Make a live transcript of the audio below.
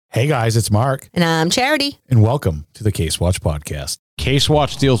Hey guys, it's Mark. And I'm Charity. And welcome to the Case Watch podcast. Case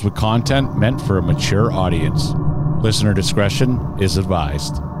Watch deals with content meant for a mature audience. Listener discretion is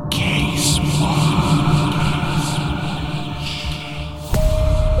advised. Case Watch.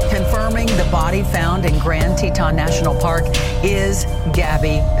 Confirming the body found in Grand Teton National Park is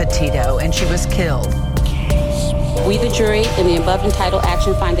Gabby Petito, and she was killed. We, the jury, in the above entitled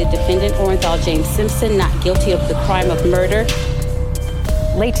action, find the defendant, Orenthal James Simpson, not guilty of the crime of murder.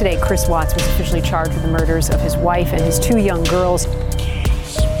 Late today, Chris Watts was officially charged with the murders of his wife and his two young girls.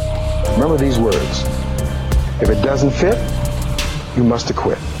 Remember these words. If it doesn't fit, you must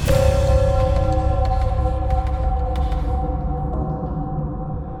acquit.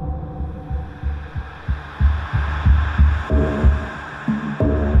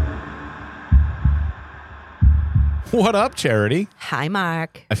 What up, Charity? Hi,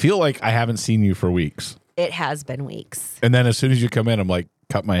 Mark. I feel like I haven't seen you for weeks. It has been weeks. And then as soon as you come in, I'm like,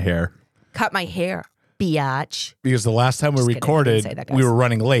 cut my hair. Cut my hair, biatch. Because the last time we Just kidding. I recorded, didn't say that, guys. we were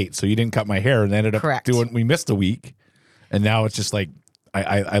running late, so you didn't cut my hair and ended up Correct. we missed a week. And now it's just like,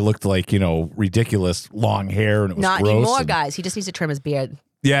 I looked like, ridiculous long hair and it was Not gross. anymore, and- guys. He just needs to trim his beard.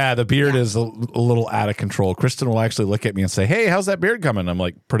 Yeah, the beard Yeah. is a little out of control. Kristen will actually look at me and say, hey, how's that beard coming? I'm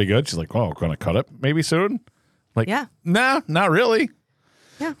like, pretty good. She's like, oh, going to cut it maybe soon? Like, Yeah. nah, not really.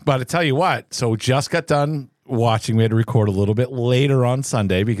 Yeah. But I tell you what, so just got done watching. We had to record a little bit later on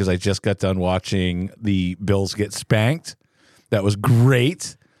Sunday because I just got done watching the Bills get spanked. That was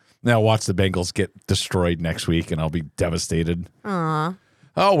great. Now watch the Bengals get destroyed next week, and I'll be devastated. Aw.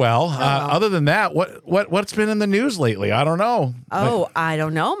 Oh well. Other than that, what's been in the news lately? I don't know. Oh, I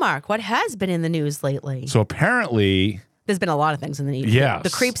don't know, Mark. What has been in the news lately? So apparently, There's been a lot of things in the news. Yes. The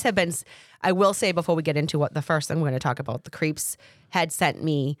creeps have been, I will say before we get into what the first thing we're going to talk about, the creeps had sent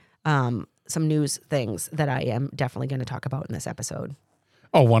me some news things that I am definitely going to talk about in this episode.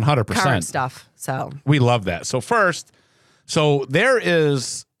 oh, 100%. Current stuff. So, We love that. So first, there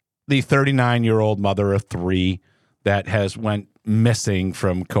is the 39-year-old mother of three that has went missing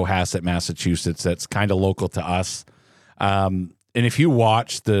from Cohasset, Massachusetts. That's kind of local to us. And if you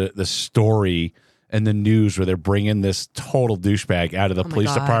watch the story and the news where they're bringing this total douchebag out of the Oh my police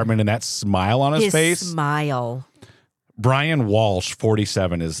God. department and that smile on his face. smile. Brian Walsh,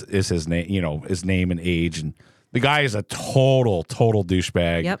 47 is his name, his name and age. And the guy is a total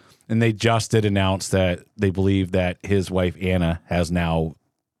douchebag. Yep. And they just did announce that they believe that his wife, Anna, has now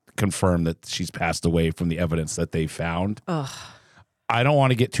confirmed that she's passed away from the evidence that they found. Ugh. I don't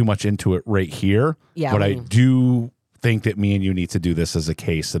want to get too much into it right here. Yeah, But I we- do think that me and you need to do this as a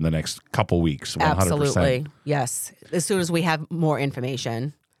case in the next couple weeks. 100%. Absolutely. Yes. As soon as we have more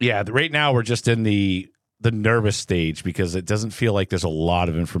information. Yeah, right now we're just in the nervous stage because it doesn't feel like there's a lot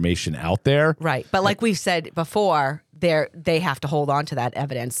of information out there. Right. But like we've said before, they have to hold on to that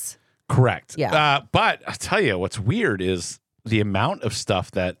evidence. Correct. Yeah. But I'll tell you, what's weird is the amount of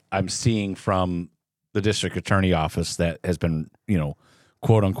stuff that I'm seeing from the district attorney office that has been,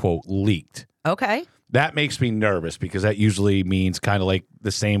 quote unquote, leaked. Okay. That makes me nervous because that usually means kind of like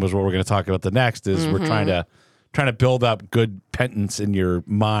the same as what we're going to talk about the next is we're trying to build up good penance in your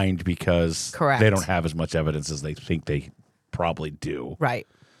mind because Correct. they don't have as much evidence as they think they probably do. Right.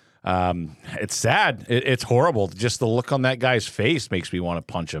 It's sad. It's horrible. Just the look on that guy's face makes me want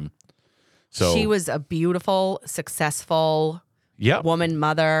to punch him. So She was a beautiful, successful yep. woman,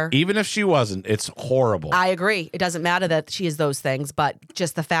 mother. Even if she wasn't, it's horrible. I agree. It doesn't matter that she is those things, but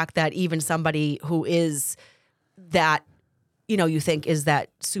just the fact that even somebody who is that, you think is that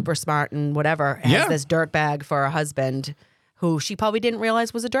super smart and whatever, has Yeah. this dirtbag for a husband who she probably didn't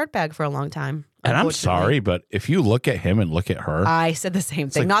realize was a dirtbag for a long time. and I'm unfortunately. sorry, but if you look at him and look at her, I said the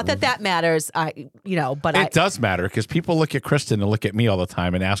same thing. like- Not that matters. But it does matter because people look at Kristen and look at me all the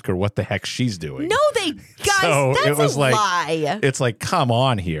time and ask her what the heck she's doing. No, guys, So that's it was a like- lie. It's like, come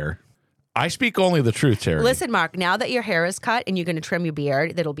on here. I speak only the truth, Charity. Listen, Mark, now that your hair is cut and you're going to trim your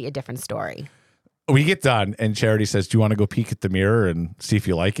beard, that'll be a different story. We get done and Charity says, do you want to go peek at the mirror and see if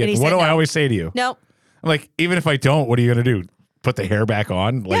you like it? And he What said do I no. always say to you? Nope. I'm like, even if I don't, what are you going to do? Put the hair back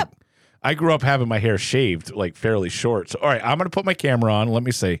on? Like, Yep. I grew up having my hair shaved, like fairly short. So, all right, I'm going to put my camera on. Let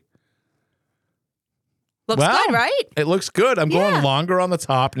me see. Looks Wow. good, right? It looks good. I'm Yeah. going longer on the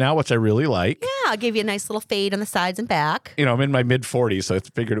top now, which I really like. Yeah, I'll give you a nice little fade on the sides and back. I'm in my mid 40s, so I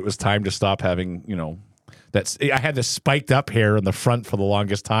figured it was time to stop having, I had this spiked up hair in the front for the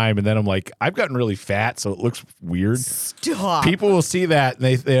longest time, and then I'm like, I've gotten really fat, so it looks weird. Stop. People will see that,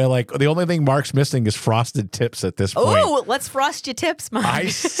 and they're like, the only thing Mark's missing is frosted tips at this point. Oh, let's frost your tips, Mark.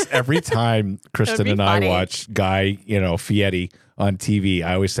 Every time Kristen be and funny. I watch Guy, Fieri on TV,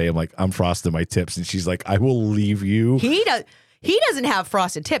 I always say, I'm frosting my tips, and she's like, I will leave you. He does. He doesn't have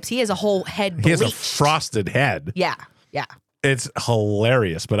frosted tips. He has a whole head bleached. He has a frosted head. Yeah. Yeah. It's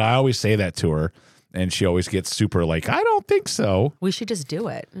hilarious, but I always say that to her, and she always gets super like, I don't think so. We should just do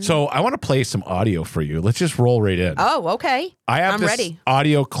it. So I want to play some audio for you. Let's just roll right in. Oh, okay. I'm this ready.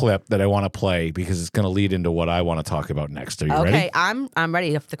 audio clip that I want to play because it's going to lead into what I want to talk about next. Are you ready? Okay, I'm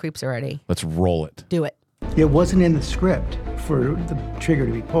ready if the creeps are ready. Let's roll it. Do it. It wasn't in the script for the trigger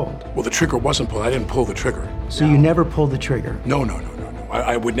to be pulled. Well, the trigger wasn't pulled. I didn't pull the trigger. So you never pulled the trigger? No.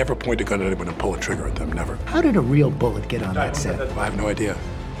 I would never point a gun at anyone and pull a trigger at them, never. How did a real bullet get on that set? I have no idea.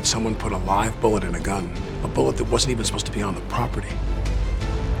 Someone put a live bullet in a gun, a bullet that wasn't even supposed to be on the property.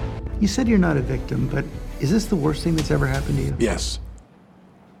 You said you're not a victim, but is this the worst thing that's ever happened to you? Yes.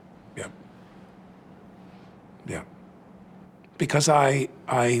 Yeah. Because I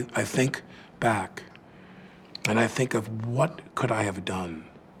think back, and I think of what could I have done.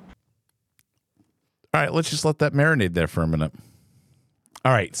 All right, let's just let that marinate there for a minute.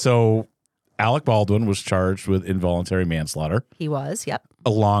 All right, so Alec Baldwin was charged with involuntary manslaughter. He was, yep.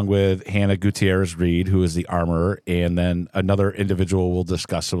 Along with Hannah Gutierrez Reed, who is the armorer, and then another individual we'll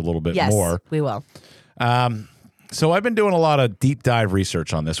discuss a little bit more. Yes, we will. So I've been doing a lot of deep dive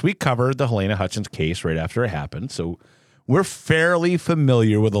research on this. We covered the Helena Hutchins case right after it happened, so we're fairly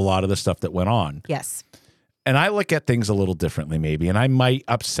familiar with a lot of the stuff that went on. Yes. And I look at things a little differently maybe, and I might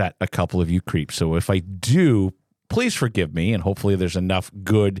upset a couple of you creeps. So if I do, please forgive me, and hopefully there's enough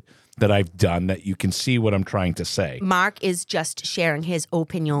good that I've done that you can see what I'm trying to say. Mark is just sharing his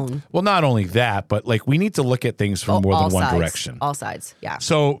opinion. Well, not only that, but like we need to look at things from more than one sides. direction. All sides, yeah.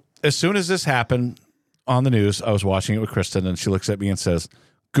 So as soon as this happened on the news, I was watching it with Kristen, and she looks at me and says,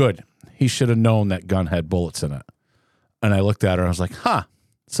 "Good, he should have known that gun had bullets in it." And I looked at her and I was like, huh.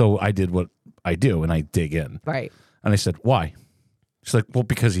 So I did what I do, and I dig in. Right. And I said, why? She's like, well,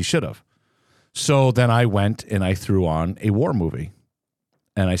 because he should have. So then I went and I threw on a war movie.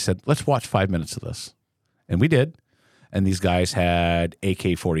 And I said, let's watch 5 minutes of this. And we did. And these guys had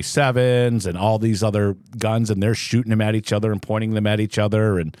AK-47s and all these other guns, and they're shooting them at each other and pointing them at each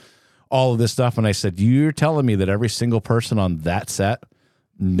other and all of this stuff. And I said, you're telling me that every single person on that set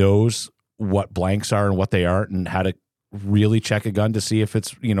knows what blanks are and what they aren't and how to really check a gun to see if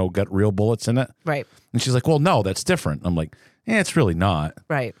it's, got real bullets in it? Right. And she's like, well, no, that's different. I'm like, it's really not.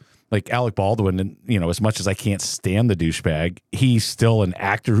 Right. Like Alec Baldwin, and as much as I can't stand the douchebag, he's still an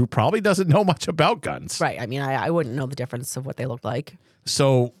actor who probably doesn't know much about guns. Right. I mean, I wouldn't know the difference of what they look like.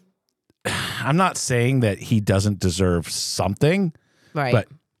 So I'm not saying that he doesn't deserve something, Right. but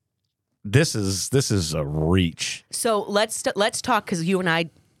this is a reach. So let's talk, because you and I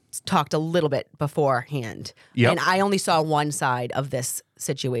talked a little bit beforehand. Yep. And I only saw one side of this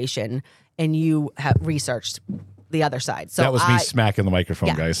situation, and you have researched the other side. So that was me smacking the microphone,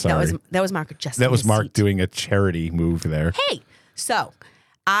 yeah, guys. Sorry. That was Mark just That was Mark seat. doing a charity move there. Hey, so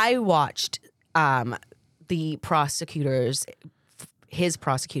I watched the prosecutors, his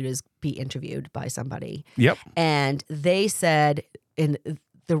prosecutors, be interviewed by somebody. Yep. And they said, in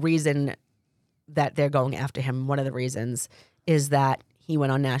the reason that they're going after him, one of the reasons is that he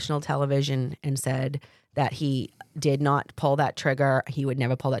went on national television and said that he did not pull that trigger. He would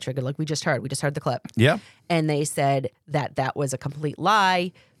never pull that trigger. Like we just heard the clip. Yeah. And they said that that was a complete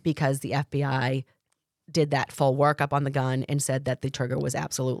lie because the FBI did that full workup on the gun and said that the trigger was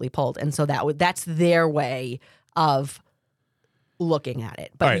absolutely pulled. And so that's their way of looking at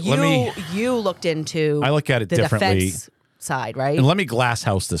it. But All right, you looked into I look at it the differently. defense side, right? And let me glass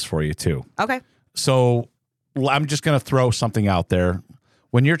house this for you too. Okay. So I'm just going to throw something out there.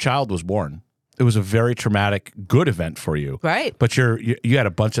 When your child was born, it was a very traumatic, good event for you. Right. But you had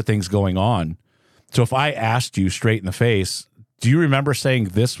a bunch of things going on. So if I asked you straight in the face, do you remember saying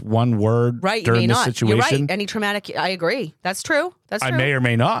this one word Right. You during may this not. situation? You're right. Any traumatic, I agree. That's true. That's true. I may or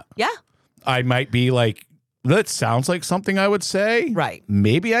may not. Yeah. I might be like, that sounds like something I would say. Right.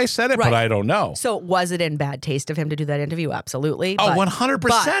 Maybe I said it, but Right. I don't know. So was it in bad taste of him to do that interview? Absolutely. Oh, But-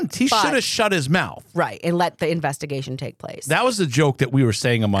 100%. He but- should have shut his mouth. Right. And let the investigation take place. That was the joke that we were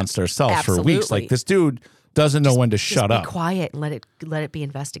saying amongst ourselves for weeks. Absolutely. Like, this dude doesn't know when to shut Just up. be quiet and let it be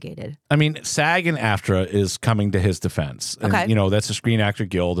investigated. I mean, SAG and AFTRA is coming to his defense. And, Okay. that's the Screen Actor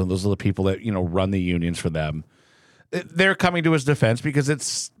Guild, and those are the people that, run the unions for them. They're coming to his defense because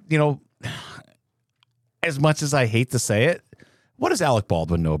it's, as much as I hate to say it, what does Alec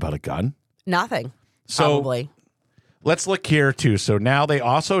Baldwin know about a gun? Nothing. So Probably. let's look here, too. So now they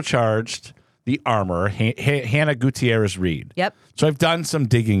also charged the armorer, Hannah Gutierrez Reed. Yep. So I've done some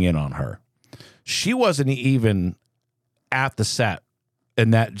digging in on her. She wasn't even at the set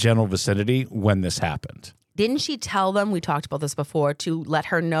in that general vicinity when this happened. Didn't she tell them, we talked about this before, to let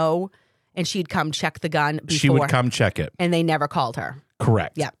her know And she'd come check the gun before. She would come check it. And they never called her.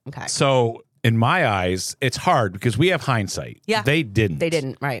 Correct. Yeah. Okay. So in my eyes, it's hard because we have hindsight. Yeah. They didn't. They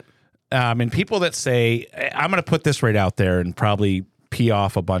didn't. Right. And people that say, I'm going to put this right out there and probably pee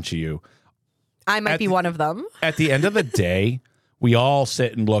off a bunch of you. I might be one of them. At the end of the day, we all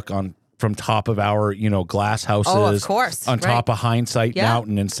sit and look on from top of our, glass houses. Oh, of course. On top of Hindsight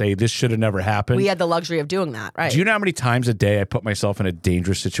Mountain and say, this should have never happened. We had the luxury of doing that, right? Do you know how many times a day I put myself in a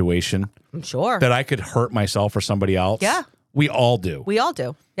dangerous situation? I'm sure. That I could hurt myself or somebody else? Yeah. We all do. We all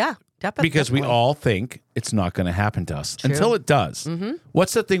do. Yeah, definitely. Because we all think it's not going to happen to us True. until it does. Mm-hmm.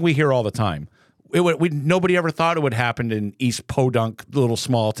 What's the thing we hear all the time? Nobody ever thought it would happen in East Podunk, little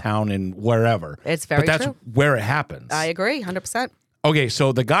small town in wherever. It's very But that's true. where it happens. I agree, 100%. Okay,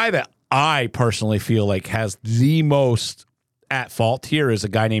 so the guy that I personally feel like has the most at fault here is a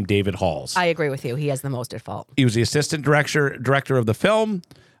guy named David Halls. I agree with you. He has the most at fault. He was the assistant director of the film.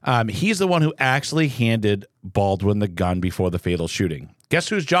 He's the one who actually handed Baldwin the gun before the fatal shooting. Guess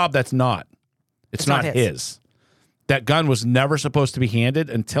whose job that's not? It's not his. That gun was never supposed to be handed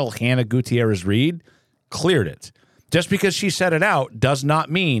until Hannah Gutierrez Reed cleared it. Just because she set it out does not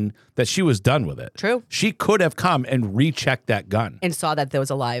mean that she was done with it. True. She could have come and rechecked that gun. And saw that there was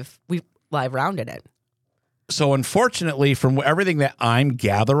a live round in it. So unfortunately, from everything that I'm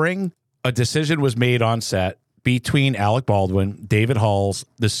gathering, a decision was made on set between Alec Baldwin, David Halls,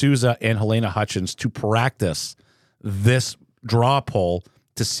 D'Souza, and Helena Hutchins to practice this draw pull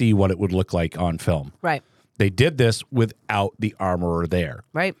to see what it would look like on film. Right. They did this without the armorer there.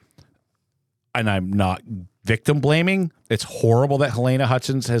 Right. And I'm not victim blaming. It's horrible that Helena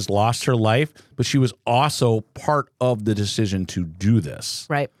Hutchins has lost her life, but she was also part of the decision to do this.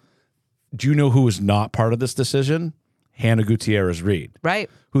 Right. Do you know who was not part of this decision? Hannah Gutierrez Reed. Right.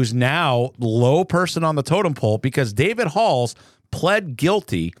 Who's now low person on the totem pole because David Halls pled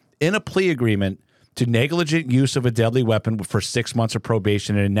guilty in a plea agreement to negligent use of a deadly weapon for 6 months of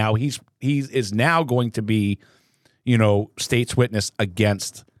probation. And now he is now going to be, state's witness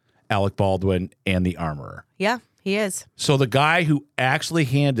against Alec Baldwin and the armorer. Yeah, he is. So the guy who actually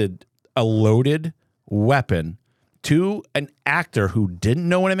handed a loaded weapon to an actor who didn't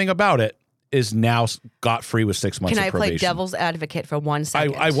know anything about it is now got free with 6 months Can of I probation. play devil's advocate for 1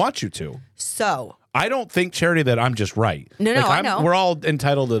 second? I want you to. So I don't think, Charity, that I'm just right. No, I know. We're all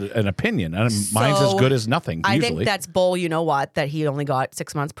entitled to an opinion, and mine's as good as nothing, I usually. think that's bull, you know what, that he only got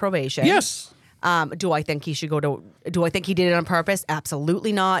 6 months probation. Yes. Do I think he should do I think he did it on purpose?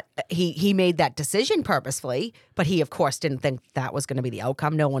 Absolutely not. He made that decision purposefully, but he, of course, didn't think that was going to be the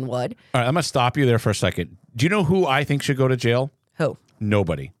outcome. No one would. All right, I'm going to stop you there for a second. Do you know who I think should go to jail? Who?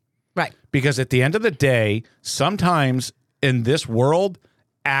 Nobody. Right. Because at the end of the day, sometimes in this world,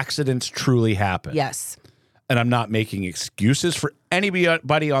 accidents truly happen. Yes. And I'm not making excuses for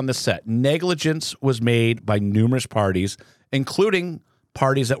anybody on the set. Negligence was made by numerous parties, including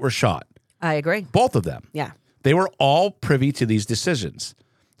parties that were shot. I agree. Both of them. Yeah. They were all privy to these decisions.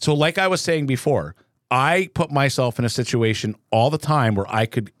 So like I was saying before, I put myself in a situation all the time where I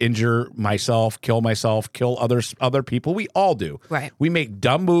could injure myself, kill other people. We all do. Right. We make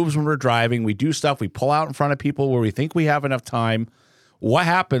dumb moves when we're driving. We do stuff. We pull out in front of people where we think we have enough time. What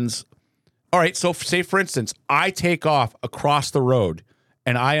happens? All right, so say, for instance, I take off across the road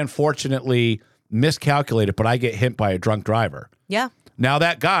and I unfortunately miscalculated, but I get hit by a drunk driver. Yeah. Now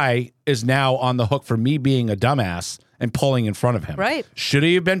that guy is now on the hook for me being a dumbass and pulling in front of him. Right. Should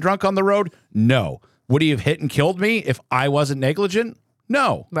he have been drunk on the road? No. Would he have hit and killed me if I wasn't negligent?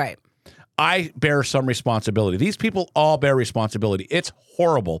 No. Right. I bear some responsibility. These people all bear responsibility. It's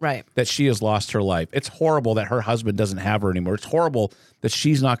horrible that she has lost her life. It's horrible that her husband doesn't have her anymore. It's horrible that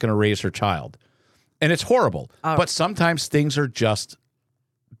she's not going to raise her child. And it's horrible. But sometimes things are just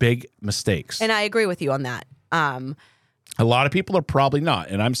big mistakes. And I agree with you on that. A lot of people are probably not.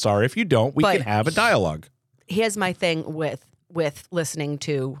 And I'm sorry if you don't. We can have a dialogue. Here's my thing with listening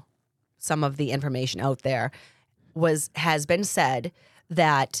to some of the information out there has been said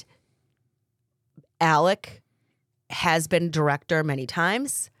that Alec has been director many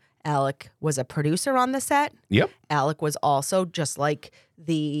times. Alec was a producer on the set. Yep. Alec was also, just like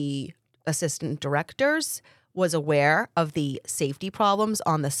the assistant directors, was aware of the safety problems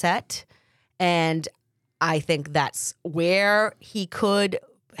on the set. And I think that's where he could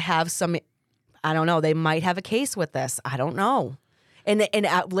have some, I don't know, they might have a case with this. I don't know. And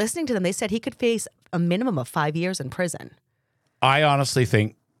listening to them, they said he could face a minimum of 5 years in prison. I honestly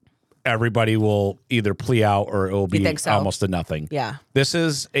think everybody will either plea out or it will be think so? almost a nothing. Yeah. This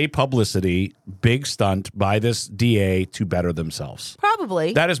is a publicity big stunt by this DA to better themselves.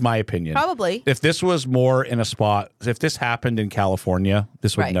 Probably. That is my opinion. Probably. If this was more in a spot, if this happened in California,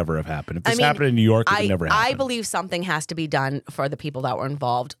 this would Right. never have happened. If this happened in New York, it would never happen. I believe something has to be done for the people that were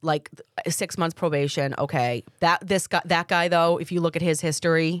involved. Like 6 months probation. Okay. That guy though, if you look at his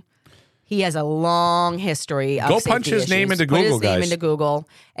history, he has a long history of Go safety punch his name issues. into Google, Put his name guys. into Google,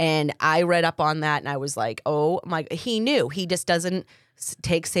 and I read up on that, and I was like, "Oh my!" He knew. He just doesn't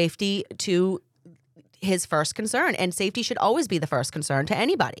take safety to his first concern, and safety should always be the first concern to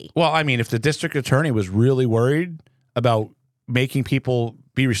anybody. Well, I mean, if the district attorney was really worried about making people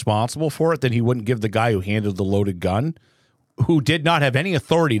be responsible for it, then he wouldn't give the guy who handled the loaded gun, who did not have any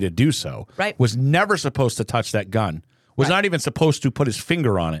authority to do so, Right. was never supposed to touch that gun, was not even supposed to put his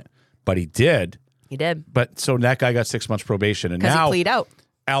finger on it, but he did. He did But so that guy got 6 months probation, and because he now plead out.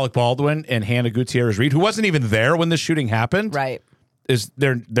 Alec Baldwin and Hannah Gutierrez Reed, who wasn't even there when the shooting happened, Right. is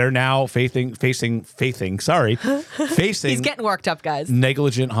they're now facing He's getting worked up, guys.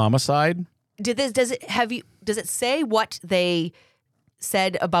 negligent homicide. Does it say what they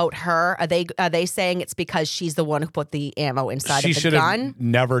said about her? Are they saying it's because she's the one who put the ammo inside She of the should gun? have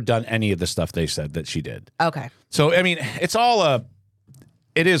never done any of the stuff they said that she did. Okay. So I mean,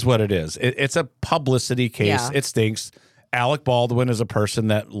 it is what it is. It's a publicity case. Yeah. It stinks. Alec Baldwin is a person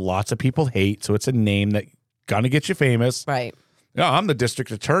that lots of people hate, so it's a name that gonna get you famous. Right. Yeah, I'm the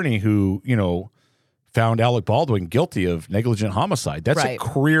district attorney who, found Alec Baldwin guilty of negligent homicide. That's Right. a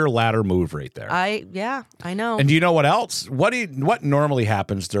career ladder move right there. I know. And do you know what else? What normally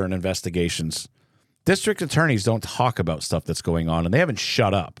happens during investigations? District attorneys don't talk about stuff that's going on, and they haven't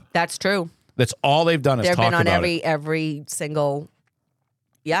shut up. That's true. That's all they've done is They've talk been on about it. every single.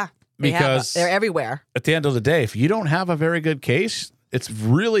 Yeah. Because they're everywhere. At the end of the day, if you don't have a very good case, it's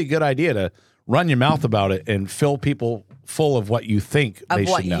really good idea to run your mouth about it and fill people full of what you think Of they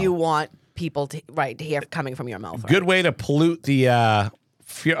what should know. you want people to hear coming from your mouth. Good way to pollute the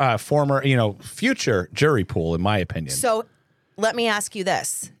future jury pool, in my opinion. So let me ask you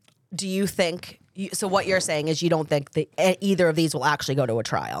this. Do you think, so what you're saying is you don't think either of these will actually go to a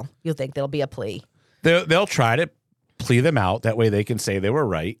trial? You think there'll be a plea? They'll try to plea them out. That way they can say they were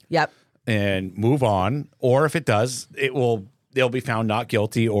right. Yep. And move on. Or if it does, they'll be found not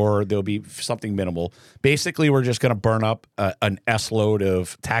guilty, or there'll be something minimal. Basically, we're just going to burn up an S-load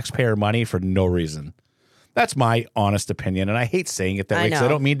of taxpayer money for no reason. That's my honest opinion, and I hate saying it that way because I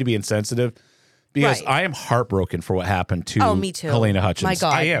don't mean to be insensitive, because Right. I am heartbroken for what happened to Me too. Helena Hutchins. My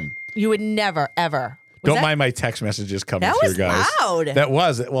God. I am. You would never, ever. Don't mind my text messages coming That through, was guys. loud. That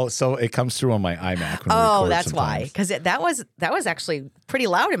was well. So it comes through on my iMac. When we Oh, record that's why. sometimes. Because that was actually pretty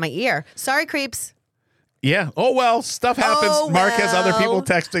loud in my ear. Sorry, creeps. Yeah. Oh well, stuff happens. Oh, Mark has other people well.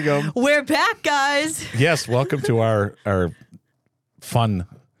 texting him. We're back, guys. Yes, welcome to our fun.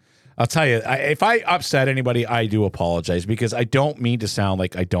 I'll tell you, if I upset anybody, I do apologize because I don't mean to sound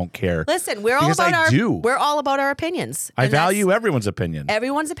like I don't care. Listen, we're all Because about I do. we're all about our opinions. I And that's value everyone's opinion.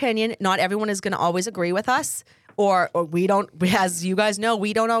 everyone's opinion. Not everyone is going to always agree with us, or we don't. As you guys know,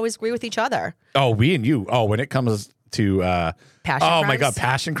 we don't always agree with each other. Oh, we and you. Oh, when it comes to Passion oh my crimes? God,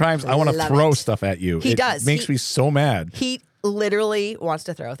 passion crimes! I want to Love throw it. stuff at you. He It does. Makes me so mad. He literally wants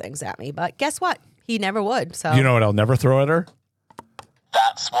to throw things at me, but guess what? He never would. So You know what? I'll never throw at her.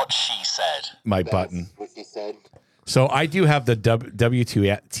 That's what she said. My button. So I do have the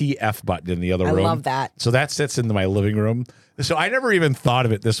WTF button in the other I room. love that. So that sits in my living room. So I never even thought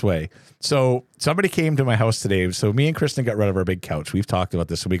of it this way. So somebody came to my house today. So me and Kristen got rid of our big couch. We've talked about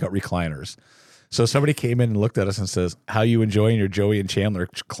this. So we got recliners. So somebody came in and looked at us and says, "How you enjoying your Joey and Chandler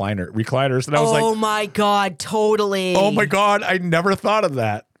recliners?" And I was oh like, my God, totally. "Oh my God, I never thought of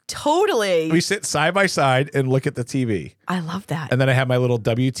that." Totally. We sit side by side and look at the TV. I love that. And then I have my little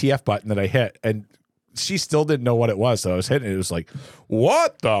WTF button that I hit, and she still didn't know what it was. So I was hitting it. It was like,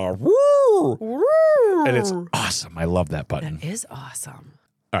 what the woo? And it's awesome. I love that button. That is awesome.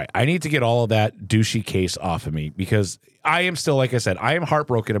 All right. I need to get all of that douchey case off of me because I am still, like I said, I am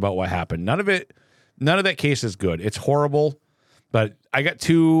heartbroken about what happened. None of that case is good. It's horrible. But I got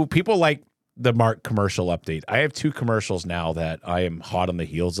two people like the Mark commercial update. I have two commercials now that I am hot on the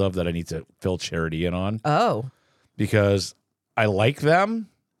heels of that I need to fill Charity in on. Oh. Because I like them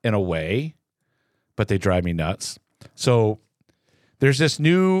in a way, but they drive me nuts. So there's this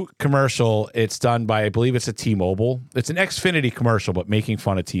new commercial. It's done by, I believe it's a T-Mobile. It's an Xfinity commercial, but making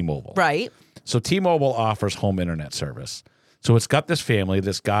fun of T-Mobile. Right. So T-Mobile offers home internet service. So it's got this family.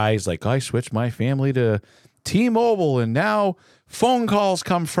 This guy's like, I switched my family to T-Mobile, and now phone calls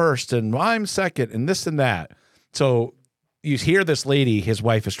come first, and I'm second, and this and that. So you hear this lady, his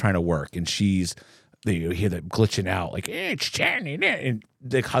wife is trying to work, and you hear them glitching out, like, it's standing there. And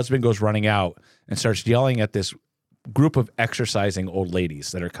the husband goes running out and starts yelling at this group of exercising old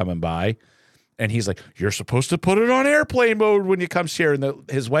ladies that are coming by. And he's like, you're supposed to put it on airplane mode when you come here. And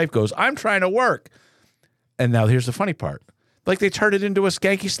his wife goes, I'm trying to work. And now here's the funny part. Like, they turned it into a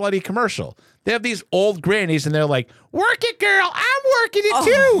skanky, slutty commercial. They have these old grannies, and they're like, work it, girl. I'm working it,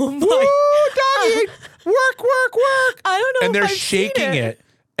 too. Woo, doggy. Work. I don't know and they're if I've shaking seen it.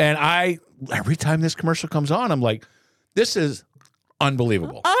 And every time this commercial comes on, I'm like, this is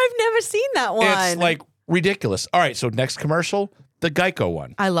unbelievable. I've never seen that one. It's like ridiculous. All right, so next commercial, the Geico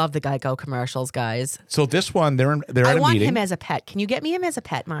one. I love the Geico commercials, guys. So this one, they're at a meeting. I want him as a pet. Can you get me him as a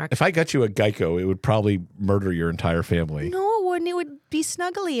pet, Mark? If I got you a Geico, it would probably murder your entire family. No, it wouldn't. It would be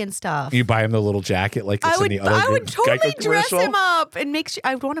snuggly and stuff. You buy him the little jacket like it's in the other I would totally Geico dress commercial? him up and make sure.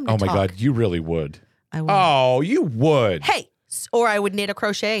 I would want him to Oh my talk. God, you really would. I would. Oh, you would. Hey, or I would knit a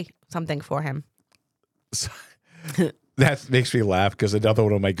crochet something for him. That makes me laugh because another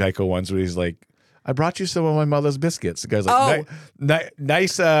one of my Geico ones where he's like, I brought you some of my mother's biscuits. The guy's like,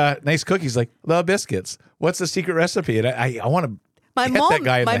 nice cookies. Like, the biscuits. What's the secret recipe? And I want to hit that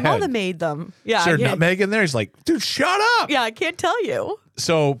guy in the head. My mother made them. Yeah. Is there nutmeg in there? He's like, dude, shut up. Yeah, I can't tell you.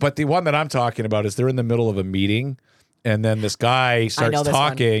 So, but the one that I'm talking about is they're in the middle of a meeting, and then this guy starts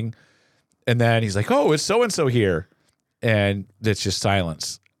talking, and then he's like, oh, it's so-and-so here. And it's just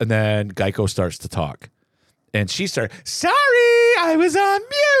silence. And then Geico starts to talk. And she starts, sorry, I was on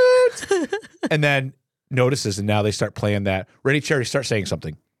mute. And then notices, and now they start playing that. Ready, Charity, start saying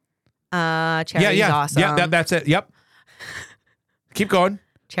something. Charity's awesome. Yeah, that's it. Yep. Keep going.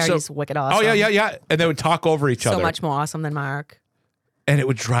 Charity's wicked awesome. Oh, yeah. And they would talk over each other. So much more awesome than Mark. And it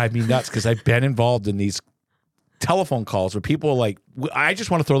would drive me nuts because I've been involved in these telephone calls where people are like, I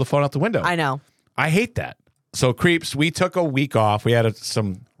just want to throw the phone out the window. I know. I hate that. So, Creeps, we took a week off. We had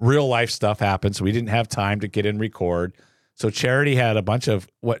some real life stuff happen, so we didn't have time to get in record. So Charity had a bunch of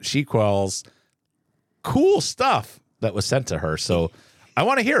what she calls cool stuff that was sent to her. So I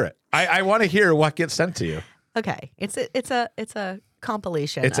want to hear it. I want to hear what gets sent to you. Okay, it's a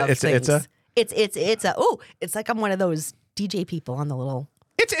compilation. It's like I'm one of those DJ people on the little.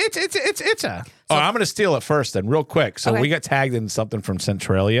 I'm going to steal it first then, real quick. So Okay. we got tagged in something from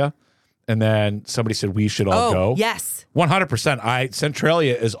Centralia, and then somebody said we should all go. Yes. 100%.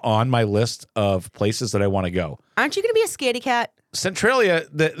 Centralia is on my list of places that I want to go. Aren't you going to be a scaredy cat? Centralia,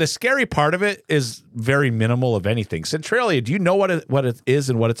 the scary part of it is very minimal of anything. Centralia, do you know what it is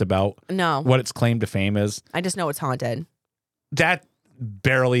and what it's about? No. What its claim to fame is? I just know it's haunted. That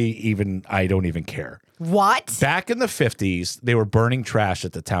barely even, I don't even care. What? Back in the 50s, they were burning trash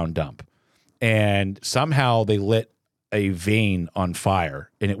at the town dump. And somehow they lit a vein on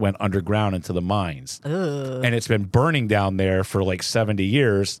fire and it went underground into the mines. Ugh. And it's been burning down there for like 70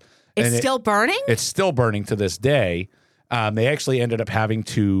 years. It's still burning? It's still burning to this day. They actually ended up having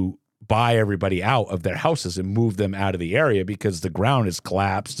to buy everybody out of their houses and move them out of the area because the ground is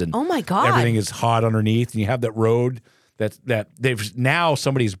collapsed and oh my God, everything is hot underneath. And you have that road that they've now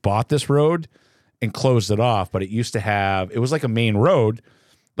somebody's bought this road and closed it off, but it used to have, it was like a main road.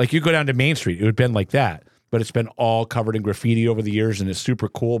 Like you go down to Main Street, it would have been like that, but it's been all covered in graffiti over the years and it's super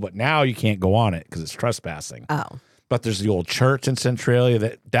cool. But now you can't go on it because it's trespassing. Oh. But there's the old church in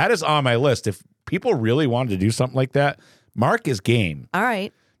Centralia that is on my list. If people really wanted to do something like that, Mark is game. All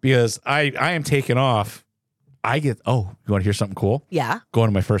right. Because I am taking off. You want to hear something cool? Yeah. Going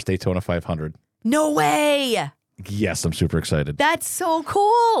to my first Daytona 500. No way. Yes, I'm super excited. That's so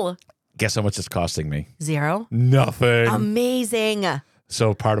cool. Guess how much it's costing me? Zero. Nothing. Amazing.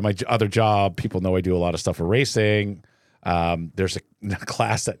 So part of my other job, people know I do a lot of stuff for racing. There's a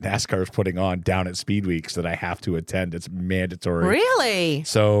class that NASCAR is putting on down at Speed Weeks that I have to attend. It's mandatory. Really?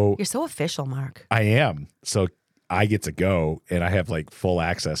 So you're so official, Mark. I am. So I get to go and I have like full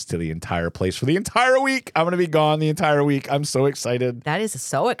access to the entire place for the entire week. I'm going to be gone the entire week. I'm so excited. That is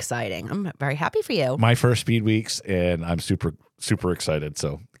so exciting. I'm very happy for you. My first Speed Weeks and I'm super, super excited.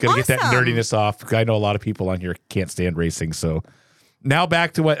 So going to get that Awesome. nerdiness off. I know a lot of people on here can't stand racing. So now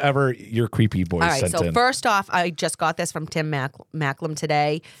back to whatever your creepy boys All right. sent So in. first off, I just got this from Tim Macklem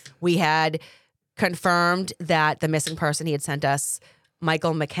today. We had confirmed that the missing person he had sent us,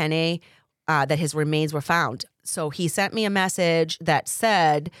 Michael McKenney, that his remains were found. So he sent me a message that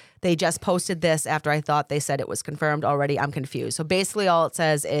said they just posted this after I thought they said it was confirmed already. I'm confused. So basically all it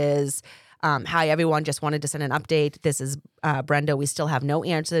says is, hi, everyone. Just wanted to send an update. This is Brenda. We still have no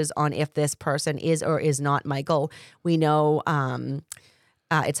answers on if this person is or is not Michael. We know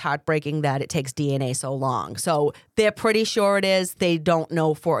It's heartbreaking that it takes DNA so long. So they're pretty sure it is. They don't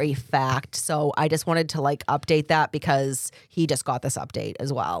know for a fact. So I just wanted to update that because he just got this update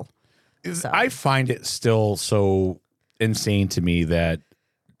as well. I find it still so insane to me that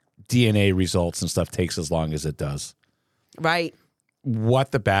DNA results and stuff takes as long as it does. Right.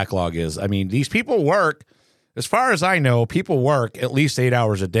 What the backlog is. I mean, these people work, as far as I know, people work at least 8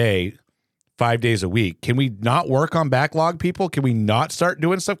 hours a day, 5 days a week. Can we not work on backlog people? Can we not start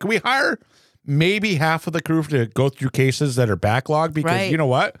doing stuff? Can we hire maybe half of the crew to go through cases that are backlogged? Because you know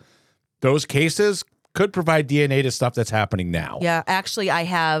what? Those cases could provide DNA to stuff that's happening now. Yeah. Actually, I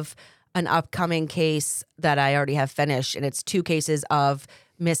have an upcoming case that I already have finished, and it's 2 cases of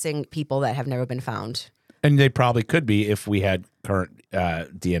missing people that have never been found. And they probably could be if we had current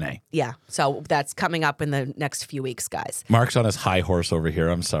DNA. Yeah. So that's coming up in the next few weeks, guys. Mark's on his high horse over here.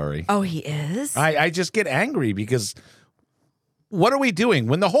 I'm sorry. Oh, he is? I just get angry because what are we doing?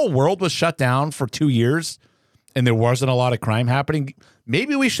 When the whole world was shut down for 2 years and there wasn't a lot of crime happening,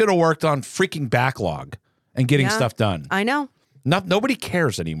 maybe we should have worked on freaking backlog and getting stuff done. I know. Nobody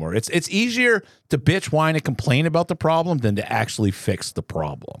cares anymore. It's easier to bitch, whine, and complain about the problem than to actually fix the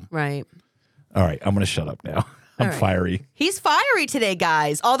problem. Right. All right, I'm going to shut up now. I'm fiery. He's fiery today,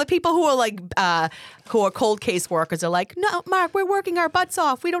 guys. All the people who are who are cold case workers are like, no, Mark, we're working our butts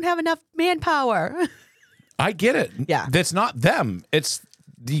off. We don't have enough manpower. I get it. Yeah. That's not them. It's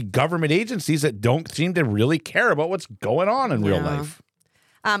the government agencies that don't seem to really care about what's going on in real life.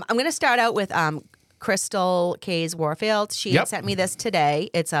 I'm going to start out with Crystal Kays Warfield. She sent me this today.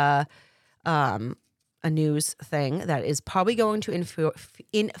 It's a news thing that is probably going to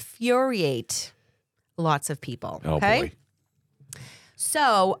infuriate lots of people. Oh, boy.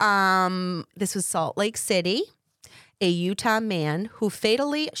 So this was Salt Lake City. A Utah man who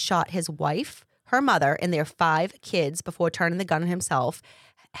fatally shot his wife, her mother, and their 5 kids before turning the gun on himself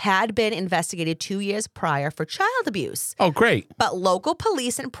had been investigated 2 years prior for child abuse. Oh, great. But local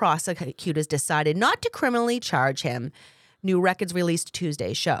police and prosecutors decided not to criminally charge him, new records released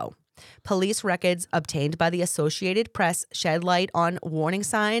Tuesday show. Police records obtained by the Associated Press shed light on warning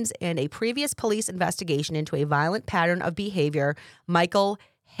signs and a previous police investigation into a violent pattern of behavior Michael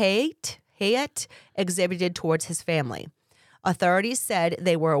Hayat exhibited towards his family. Authorities said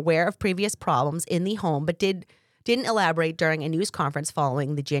they were aware of previous problems in the home, but didn't elaborate during a news conference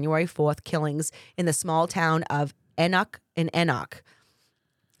following the January 4th killings in the small town of Enoch,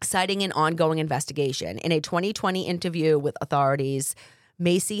 citing an ongoing investigation. In a 2020 interview with authorities,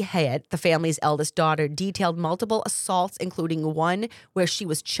 Macy Hayat, the family's eldest daughter, detailed multiple assaults, including one where she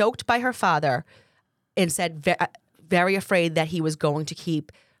was choked by her father and said very afraid that he was going to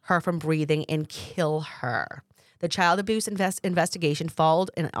keep her from breathing and kill her. The child abuse investigation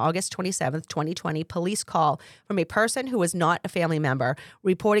followed an August 27th, 2020 police call from a person who was not a family member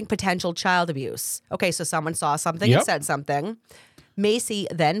reporting potential child abuse. Okay, so someone saw something and said something. Macy,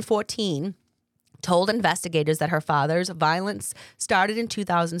 then 14, told investigators that her father's violence started in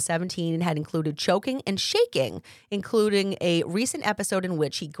 2017 and had included choking and shaking, including a recent episode in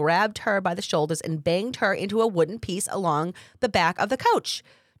which he grabbed her by the shoulders and banged her into a wooden piece along the back of the couch.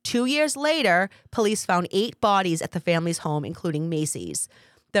 2 years later, police found 8 bodies at the family's home, including Macy's.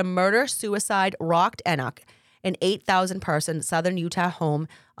 The murder-suicide rocked Enoch, an 8,000-person southern Utah home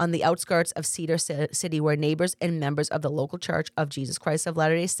on the outskirts of Cedar City, where neighbors and members of the local Church of Jesus Christ of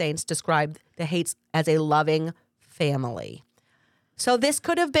Latter-day Saints described the Hates as a loving family. So this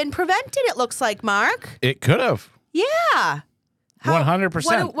could have been prevented, it looks like, Mark. It could have. Yeah.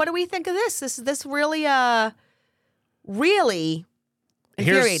 100%. What do we think of this? This really, really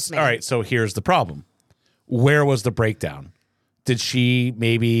infuriates me. All right, so here's the problem. Where was the breakdown? Did she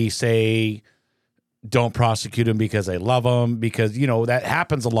maybe say, don't prosecute him because I love him? Because, that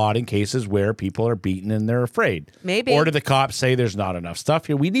happens a lot in cases where people are beaten and they're afraid. Maybe. Or did the cops say there's not enough stuff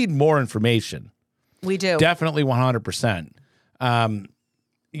here? We need more information. We do. Definitely 100%.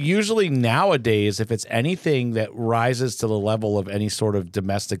 Usually nowadays, if it's anything that rises to the level of any sort of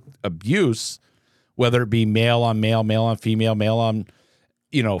domestic abuse, whether it be male on male, male on female, male on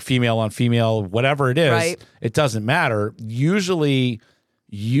female on female, whatever it is, right, it doesn't matter. Usually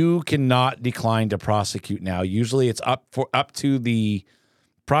you cannot decline to prosecute now. Usually it's up to the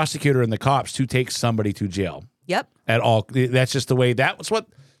prosecutor and the cops to take somebody to jail. Yep. At all. That's just the way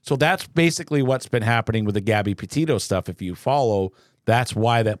so that's basically what's been happening with the Gabby Petito stuff. If you follow, that's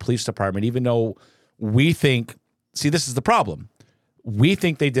why that police department, even though we think, this is the problem. We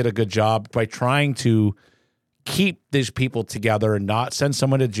think they did a good job by trying to keep these people together and not send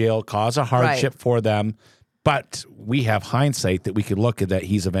someone to jail, cause a hardship for them. But we have hindsight that we could look at that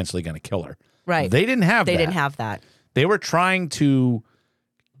he's eventually going to kill her. Right. They didn't have that. They didn't have that. They were trying to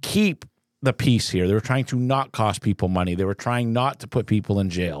keep the peace here. They were trying to not cost people money. They were trying not to put people in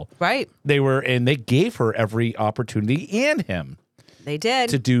jail. Right. And they gave her every opportunity and him They did.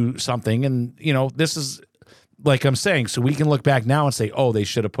 to do something. And, this is like I'm saying, so we can look back now and say, oh, they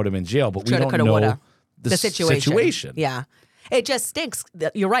should have put him in jail, but Shoulda, we coulda, don't know woulda. the situation. Yeah. It just stinks.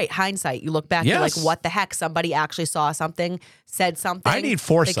 You're right. Hindsight. You look back, you're like, what the heck? Somebody actually saw something, said something. I need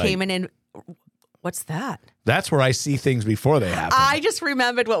foresight. They came in and what's that? That's where I see things before they happen. I just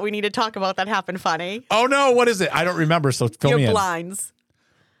remembered what we need to talk about that happened funny. Oh, no. What is it? I don't remember. So fill me Your in. blinds.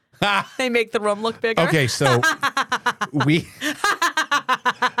 They make the room look bigger. Okay, so I'm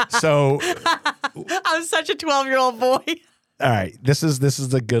such a 12-year-old boy. All right, this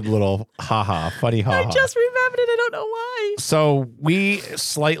is a good little funny I just remembered it. I don't know why. So we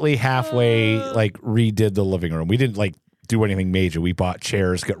slightly halfway redid the living room. We didn't do anything major. We bought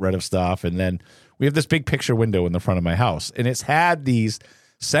chairs, got rid of stuff, and then we have this big picture window in the front of my house, and it's had these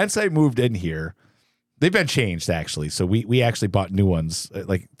since I moved in here. They've been changed actually. So we actually bought new ones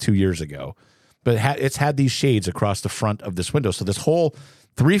 2 years ago, but it's had these shades across the front of this window. So this whole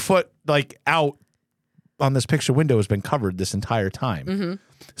 3 foot out on this picture window has been covered this entire time. Mm-hmm.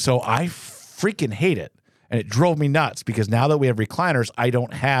 So I freaking hate it. And it drove me nuts because now that we have recliners, I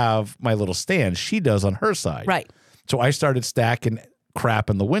don't have my little stand. She does on her side. Right. So I started stacking crap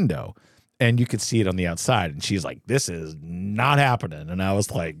in the window and you could see it on the outside. And she's like, this is not happening. And I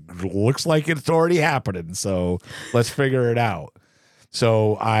was like, looks like it's already happening. So let's figure it out.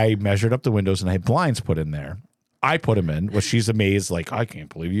 So I measured up the windows and I had blinds put in there. I put them in, well, she's amazed. I can't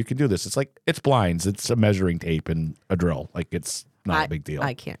believe you can do this. It's blinds. It's a measuring tape and a drill. It's not a big deal.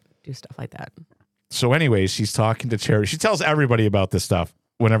 I can't do stuff like that. So anyways, she's talking to Charity. She tells everybody about this stuff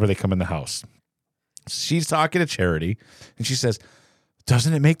whenever they come in the house. She's talking to Charity and she says,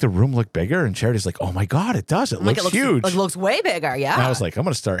 doesn't it make the room look bigger? And Charity's like, oh my God, it does. It looks huge. It looks way bigger. Yeah. And I was like, I'm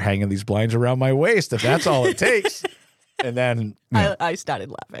going to start hanging these blinds around my waist if that's all it takes. And then I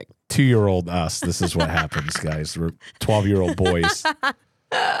started laughing. 2-year-old us. This is what happens, guys. We're 12-year-old boys.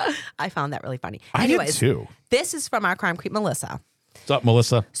 I found that really funny. I did too. This is from our crime creep, Melissa. What's up,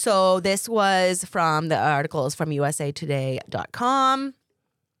 Melissa? So this was from the articles from usatoday.com.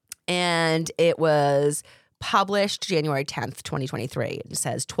 And it was published January 10th, 2023. It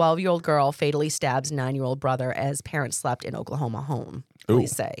says 12-year-old girl fatally stabs 9-year-old brother as parents slept in Oklahoma home,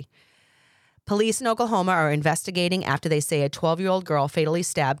 police say. Police in Oklahoma are investigating after they say a 12-year-old girl fatally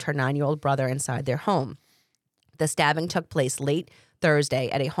stabbed her 9-year-old brother inside their home. The stabbing took place late Thursday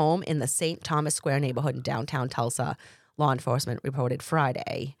at a home in the St. Thomas Square neighborhood in downtown Tulsa, law enforcement reported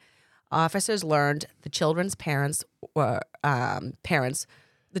Friday. Officers learned the children's parent was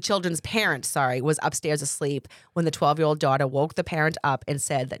upstairs asleep when the 12-year-old daughter woke the parent up and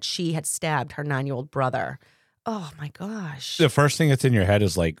said that she had stabbed her 9-year-old brother. Oh my gosh. The first thing that's in your head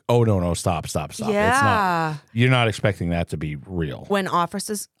is oh no, stop. Yeah. It's not, you're not expecting that to be real. When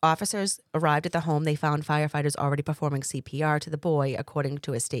officers arrived at the home, they found firefighters already performing CPR to the boy, according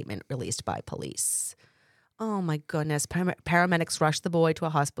to a statement released by police. Oh my goodness. Paramedics rushed the boy to a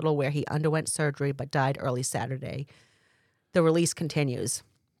hospital where he underwent surgery but died early Saturday. The release continues.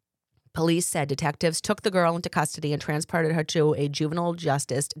 Police said detectives took the girl into custody and transported her to a juvenile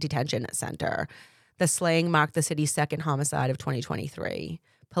justice detention center. The slaying marked the city's second homicide of 2023.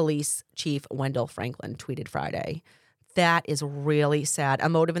 Police Chief Wendell Franklin tweeted Friday. That is really sad. A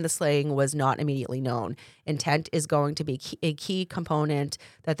motive in the slaying was not immediately known. Intent is going to be a key component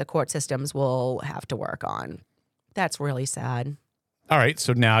that the court systems will have to work on. That's really sad. All right,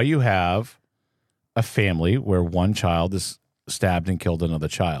 so now you have a family where one child is stabbed and killed another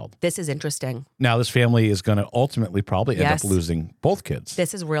child. This is interesting. Now this family is going to ultimately probably end up losing both kids.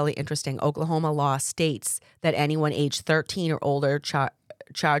 This is really interesting. Oklahoma law states that anyone aged 13 or older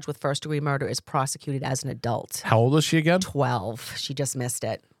charged with first-degree murder is prosecuted as an adult. How old is she again? 12. She just missed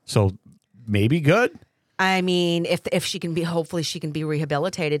it. So maybe good? I mean, if she can be, hopefully she can be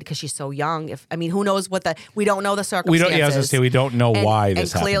rehabilitated because she's so young. Who knows we don't know the circumstances. I was going to say, we don't know why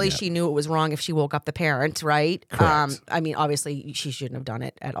this happened. And clearly yet. she knew it was wrong if she woke up the parent, right? Correct. Obviously she shouldn't have done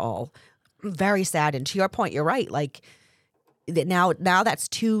it at all. Very sad. And to your point, you're right. Now that's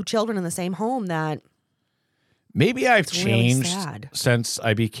 2 children in the same home that. Maybe I've changed really since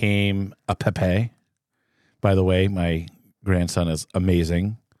I became a Pepe. By the way, my grandson is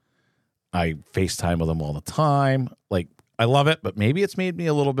amazing. I FaceTime with him all the time. I love it, but maybe it's made me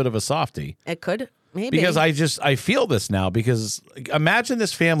a little bit of a softie. It could, maybe. Because I feel this now because imagine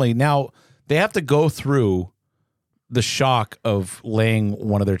this family. Now they have to go through the shock of laying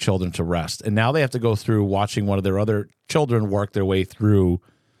one of their children to rest. And now they have to go through watching one of their other children work their way through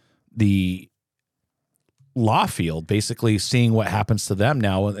the law field, basically seeing what happens to them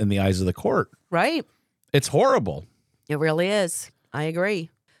now in the eyes of the court. Right. It's horrible. It really is. I agree.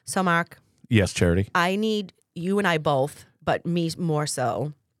 So, Mark. Yes, Charity. I need you and I both, but me more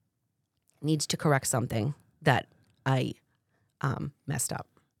so, needs to correct something that I messed up.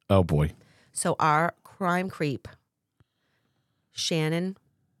 Oh, boy. So our crime creep, Shannon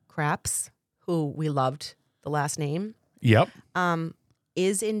Craps, who we loved the last name, Yep.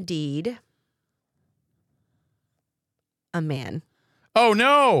 is indeed a man. Oh,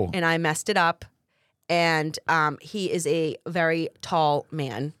 no. And I messed it up. And he is a very tall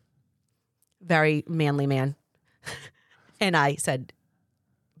man, very manly man. And I said,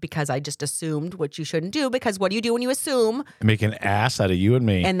 because I just assumed, which you shouldn't do, because what do you do when you assume? Make an ass out of you and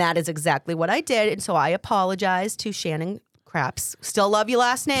me. And that is exactly what I did. And so I apologize to Shannon Craps. Still love your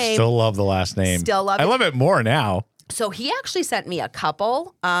last name. Still love the last name. Still love I it. love it more now. So he actually sent me a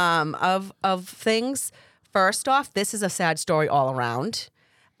couple of things. First off, this is a sad story all around.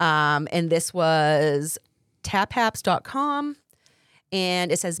 And this was taphaps.com.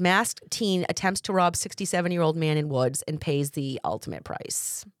 And it says, masked teen attempts to rob 67-year-old man in woods and pays the ultimate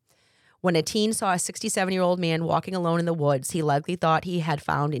price. When a teen saw a 67-year-old man walking alone in the woods, he likely thought he had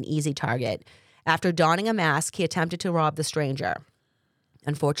found an easy target. After donning a mask, he attempted to rob the stranger.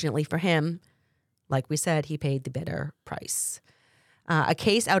 Unfortunately for him, like we said, he paid the bitter price. A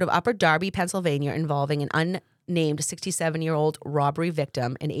case out of Upper Darby, Pennsylvania, involving an unnamed 67-year-old robbery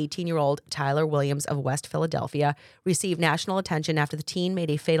victim, an 18-year-old Tyler Williams of West Philadelphia, received national attention after the teen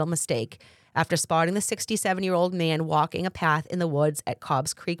made a fatal mistake. After spotting the 67-year-old man walking a path in the woods at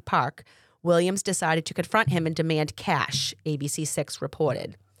Cobbs Creek Park, Williams decided to confront him and demand cash, ABC6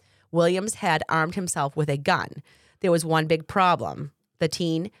 reported. Williams had armed himself with a gun. There was one big problem. The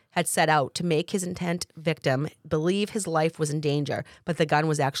teen had set out to make his intent victim believe his life was in danger, but the gun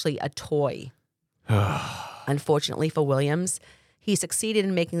was actually a toy. Unfortunately for Williams, he succeeded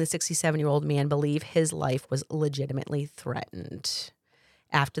in making the 67-year-old man believe his life was legitimately threatened.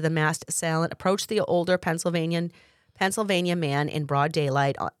 After the masked assailant approached the older Pennsylvania man in broad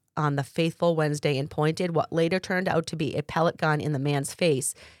daylight on the fateful Wednesday and pointed what later turned out to be a pellet gun in the man's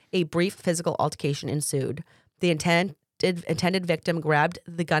face, a brief physical altercation ensued. The intended victim grabbed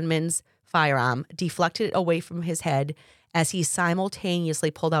the gunman's firearm, deflected it away from his head as he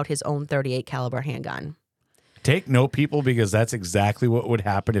simultaneously pulled out his own .38 caliber handgun. Take note, people, because that's exactly what would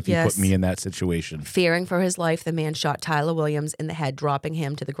happen if you put me in that situation. Fearing for his life, the man shot Tyler Williams in the head, dropping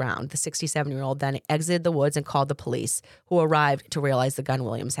him to the ground. The 67-year-old then exited the woods and called the police, who arrived to realize the gun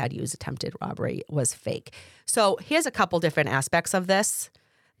Williams had used attempted robbery was fake. So here's a couple different aspects of this.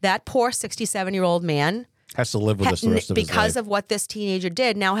 That poor 67-year-old man has to live with this the rest of his life. Because of what this teenager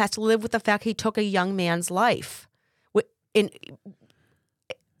did, now has to live with the fact he took a young man's life,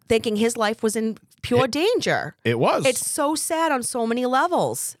 thinking his life was in pure danger. It was. It's so sad on so many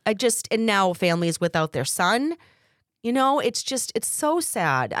levels. And now families without their son. You know, it's so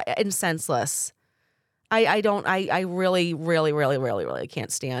sad and senseless. I really, really, really, really, really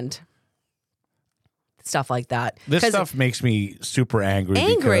can't stand stuff like that. This stuff makes me super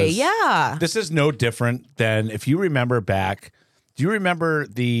angry. Yeah. This is no different than, if you remember back, do you remember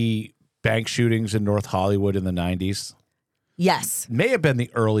the bank shootings in North Hollywood in the 90s? Yes. May have been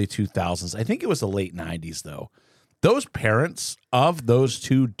the early 2000s. I think it was the late 90s, though. Those parents of those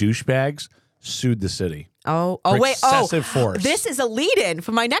two douchebags sued the city. Excessive force. This is a lead-in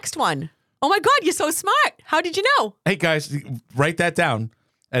for my next one. Oh, my God, you're so smart. How did you know? Hey, guys, write that down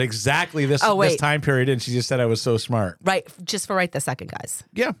at exactly this time period. And she just said I was so smart. Right. Just for right this second, guys.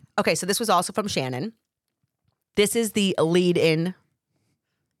 Yeah. Okay, so this was also from Shannon. This is the lead-in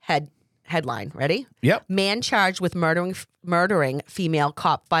headline. Ready? Yep. Man charged with murdering female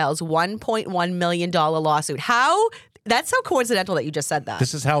cop files $1.1 million lawsuit. How? That's so coincidental that you just said that.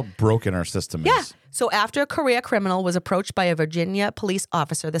 This is how broken our system is. So after a career criminal was approached by a Virginia police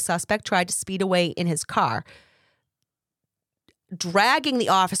officer, the suspect tried to speed away in his car, dragging the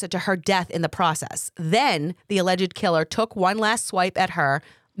officer to her death in the process. Then the alleged killer took one last swipe at her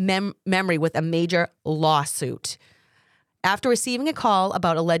memory with a major lawsuit. After receiving a call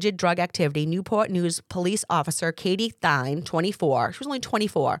about alleged drug activity, Newport News police officer Katie Thine, 24, she was only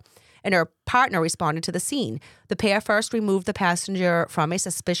 24, and her partner responded to the scene. The pair first removed the passenger from a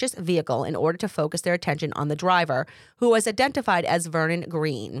suspicious vehicle in order to focus their attention on the driver, who was identified as Vernon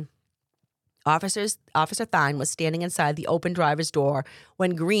Green. Officer Thine was standing inside the open driver's door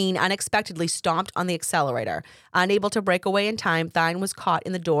when Green unexpectedly stomped on the accelerator. Unable to break away in time, Thine was caught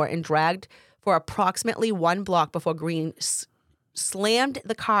in the door and dragged for approximately 1 block before Green slammed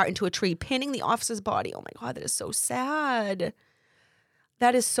the car into a tree, pinning the officer's body. Oh, my God, that is so sad.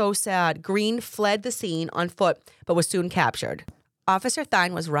 That is so sad. Green fled the scene on foot, but was soon captured. Officer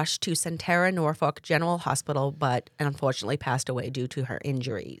Thine was rushed to Centera Norfolk General Hospital, but unfortunately passed away due to her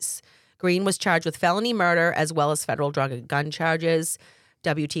injuries. Green was charged with felony murder as well as federal drug and gun charges,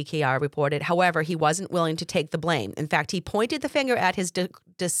 WTKR reported. However, he wasn't willing to take the blame. In fact, he pointed the finger at his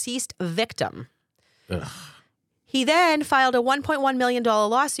deceased victim. Ugh. He then filed a $1.1 million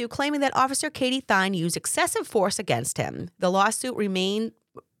lawsuit claiming that Officer Katie Thine used excessive force against him. The lawsuit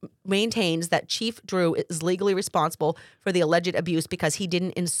maintains that Chief Drew is legally responsible for the alleged abuse because he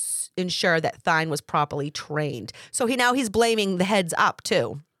didn't ensure that Thine was properly trained. So he's blaming the heads up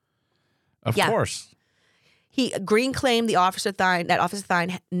too. Of course. Green claimed that Officer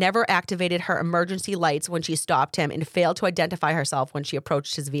Thine never activated her emergency lights when she stopped him and failed to identify herself when she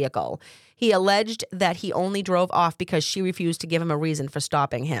approached his vehicle. He alleged that he only drove off because she refused to give him a reason for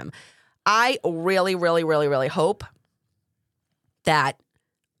stopping him. I really, really, really, really hope that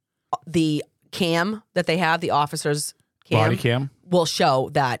the cam that they have, the officer's body cam, will show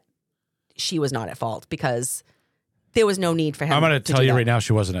that she was not at fault because there was no need for him. I'm going to tell you that. right now,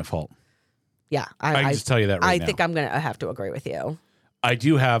 she wasn't at fault. Yeah, I can just tell you that right now. I think I'm going to have to agree with you. I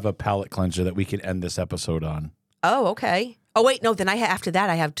do have a palate cleanser that we can end this episode on. Oh, okay. Oh, wait, no. Then after that,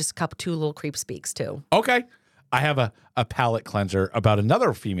 I have just two little creep speaks too. Okay. I have a palate cleanser about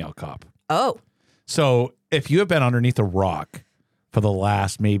another female cop. Oh. So if you have been underneath a rock for the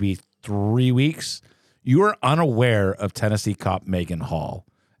last maybe 3 weeks, you are unaware of Tennessee cop Megan Hall.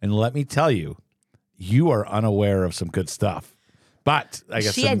 And let me tell you, you are unaware of some good stuff. But I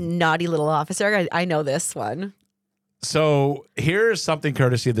guess she a naughty little officer. I know this one. So here's something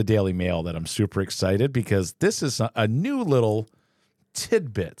courtesy of the Daily Mail that I'm super excited because this is a new little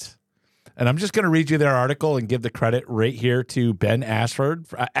tidbit. And I'm just going to read you their article and give the credit right here to Ben Ashford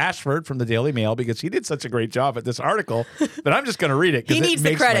from the Daily Mail because he did such a great job at this article that I'm just going to read it because it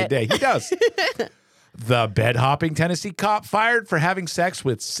makes my day. He does. The bed-hopping Tennessee cop fired for having sex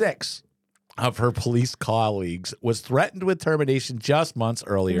with 6 of her police colleagues was threatened with termination just months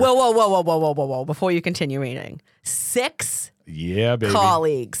earlier. Whoa. Before you continue reading. 6 yeah, baby.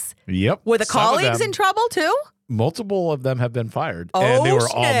 colleagues. Yep. Were the colleagues in trouble too? Multiple of them have been fired. Oh, and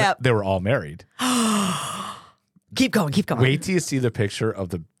snap. They were all married. Keep going. Wait till you see the picture of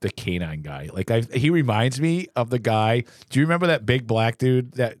the canine guy. Like he reminds me of the guy. Do you remember that big black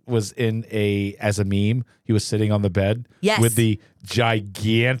dude that was as a meme? He was sitting on the bed with the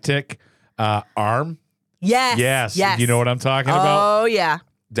gigantic arm. Yes. You know what I'm talking about? Oh, yeah.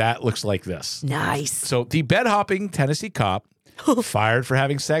 That looks like this. Nice. So the bed-hopping Tennessee cop fired for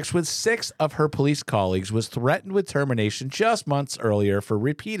having sex with 6 of her police colleagues was threatened with termination just months earlier for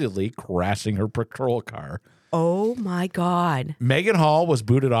repeatedly crashing her patrol car. Oh, my God. Megan Hall was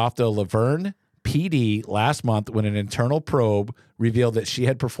booted off the Laverne PD last month when an internal probe revealed that she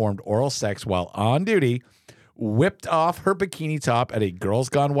had performed oral sex while on duty, whipped off her bikini top at a Girls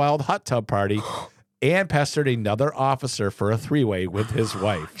Gone Wild hot tub party, and pestered another officer for a 3-way with his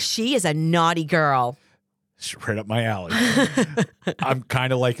wife. She is a naughty girl. Right up my alley. I'm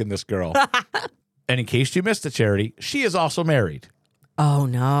kind of liking this girl. And in case you missed it, Charity, she is also married. Oh,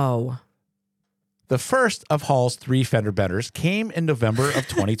 no. The first of Hall's 3 fender benders came in November of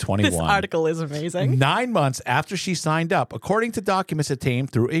 2021. This article is amazing. 9 months after she signed up, according to documents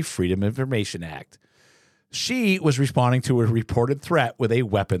obtained through a Freedom of Information Act. She was responding to a reported threat with a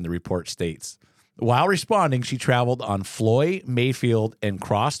weapon, the report states. While responding, she traveled on Floyd, Mayfield, and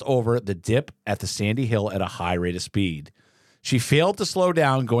crossed over the dip at the Sandy Hill at a high rate of speed. She failed to slow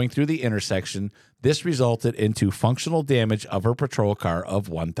down going through the intersection. This resulted into functional damage of her patrol car of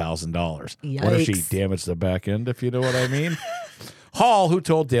 $1,000. What if she damaged the back end, if you know what I mean? Hall, who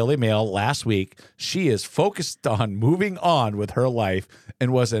told Daily Mail last week she is focused on moving on with her life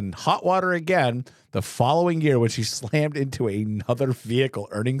and was in hot water again the following year when she slammed into another vehicle,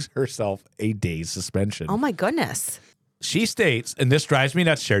 earning herself a day's suspension. Oh, my goodness. She states, and this drives me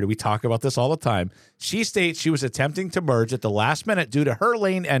nuts, Charity, we talk about this all the time. She states she was attempting to merge at the last minute due to her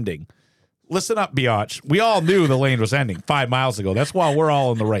lane ending. Listen up, Biatch. We all knew the lane was ending 5 miles ago. That's why we're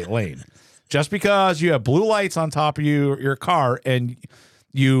all in the right lane. Just because you have blue lights on top of your car and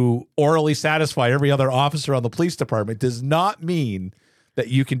you orally satisfy every other officer on the police department does not mean that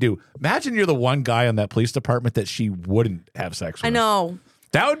you can do. Imagine you're the one guy on that police department that she wouldn't have sex with. I know.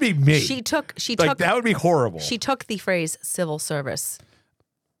 That would be me. She took that would be horrible. She took the phrase civil service.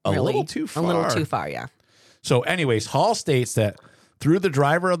 A little too far. A little too far, yeah. So anyways, Hall states that through the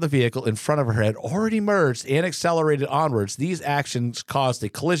driver of the vehicle in front of her had already merged and accelerated onwards. These actions caused a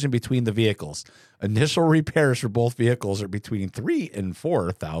collision between the vehicles. Initial repairs for both vehicles are between $3,000 and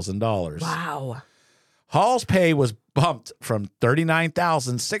 $4,000. Wow. Hall's pay was bumped from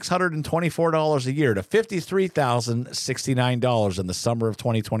 $39,624 a year to $53,069 in the summer of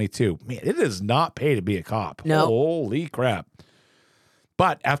 2022. Man, it is not pay to be a cop. No. Holy crap.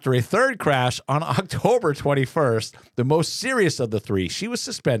 But after a third crash on October 21st, the most serious of the three, she was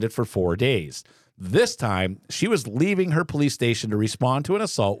suspended for 4 days. This time, she was leaving her police station to respond to an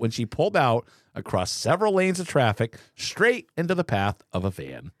assault when she pulled out across several lanes of traffic straight into the path of a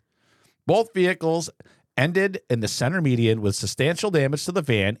van. Both vehicles ended in the center median with substantial damage to the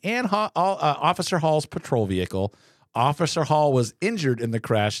van and Officer Hall's patrol vehicle. Officer Hall was injured in the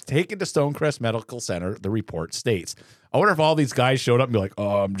crash, taken to Stonecrest Medical Center, the report states. I wonder if all these guys showed up and be like,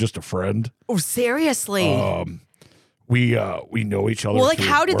 "Oh, I'm just a friend. Oh, seriously? We know each other." Well, like, through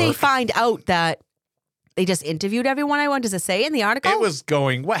how did they work." find out that they just interviewed everyone? Does it say in the article? It was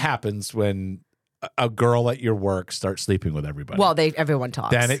going, what happens when a girl at your work starts sleeping with everybody? Well, everyone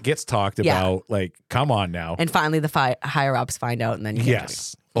talks. Then it gets talked Yeah. about, like, come on now. And finally, the higher ups find out, and then you can't do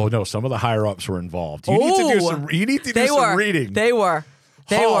Yes. Oh, no, some of the higher ups were involved. You need to do some reading. They were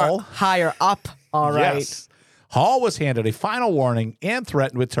Hall- higher up. All right. Yes. Hall was handed a final warning and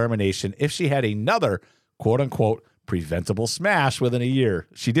threatened with termination if she had another, quote unquote, preventable smash within a year.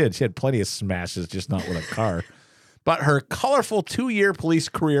 She did. She had plenty of smashes, just not with a car. But her colorful 2-year police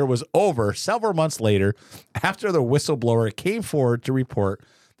career was over several months later after the whistleblower came forward to report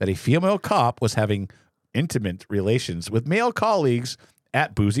that a female cop was having intimate relations with male colleagues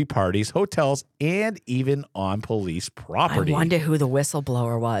at boozy parties, hotels, and even on police property. I wonder who the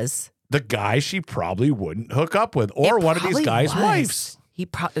whistleblower was. The guy she probably wouldn't hook up with, or It one of these probably guys' was. wives. He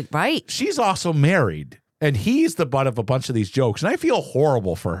probably right. She's also married, and he's the butt of a bunch of these jokes, and I feel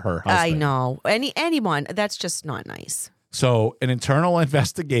horrible for her husband. I know. Anyone, that's just not nice. So an internal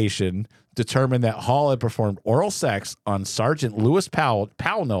investigation determined that Hall had performed oral sex on Sergeant Louis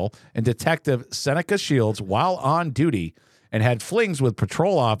Pownell and Detective Seneca Shields while on duty, and had flings with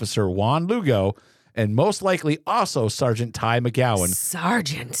patrol officer Juan Lugo, and most likely also Sergeant Ty McGowan,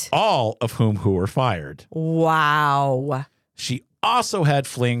 Sergeant. all of whom were fired. Wow. She also had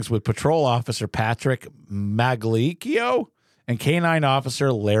flings with patrol officer Patrick Magliocchio and canine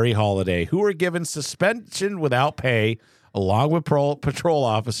officer Larry Holiday, who were given suspension without pay, along with patrol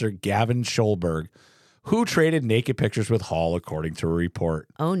officer Gavin Scholberg, who traded naked pictures with Hall, according to a report.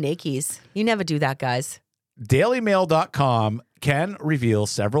 Oh, Nakies. You never do that, guys. DailyMail.com can reveal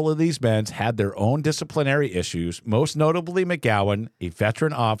several of these men had their own disciplinary issues, most notably McGowan, a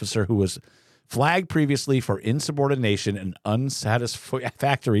veteran officer who was flagged previously for insubordination and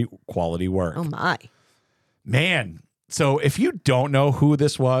unsatisfactory quality work. Oh, my. Man, so if you don't know who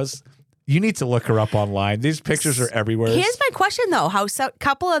this was, you need to look her up online. These pictures are everywhere. Here's my question, though. How a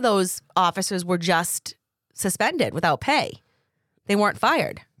couple of those officers were just suspended without pay. They weren't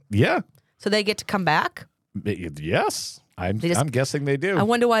fired. Yeah. So they get to come back? Yes. I'm just- guessing they do. I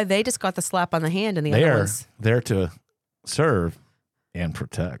wonder why they just got the slap on the hand and the They other are ones. there to serve and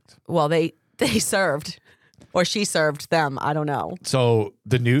protect. Well, they served. Or she served them. I don't know. So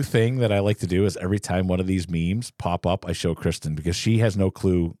the new thing that I like to do is every time one of these memes pop up, I show Kristen because she has no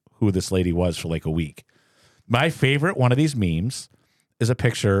clue who this lady was for like a week. My favorite one of these memes is a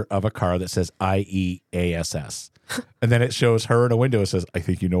picture of a car that says IEASS. And then it shows her in a window. It says, "I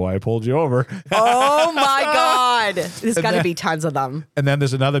think you know why I pulled you over." Oh, my God. There's got to then- be tons of them. And then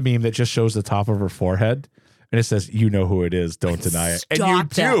there's another meme that just shows the top of her forehead. And it says, "You know who it is. Don't deny it." And you Stop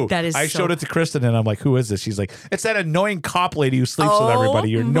that. do. That is I so- showed it to Kristen and I'm like, "Who is this?" She's like, "It's that annoying cop lady who sleeps with everybody.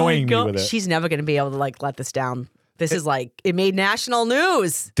 You're Oh, my annoying me God. with it." She's never going to be able to let this down. This is it made national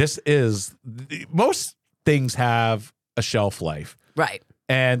news. This is, most things have a shelf life. Right.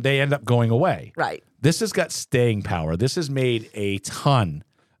 And they end up going away. Right. This has got staying power. This has made a ton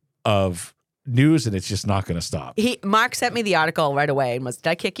of news, and it's just not going to stop. Mark sent me the article right away and did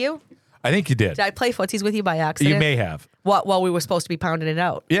I kick you? I think you did. Did I play footsies with you by accident? You may have. While we were supposed to be pounding it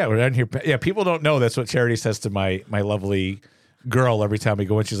out. Yeah, we're down here. Yeah, people don't know that's what Charity says to my lovely girl every time we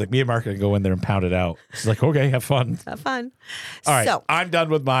go in. She's like, "Me and Mark are going to go in there and pound it out." She's like, "Okay, have fun." Have fun. All right, So, I'm done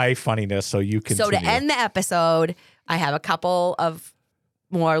with my funniness, so you can. so to end the episode, I have a couple of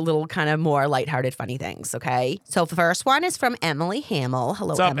more lighthearted, funny things, okay? So the first one is from Emily Hamill. Hello,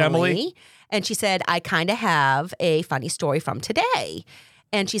 What's up, Emily? And she said, I kind of have a funny story from today.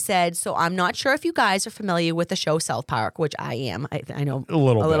 And she said, so I'm not sure if you guys are familiar with the show South Park, which I am. I know A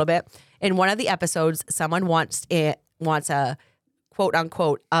little bit. In one of the episodes, someone wants a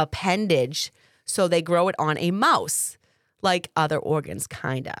quote-unquote appendage, so they grow it on a mouse, like other organs,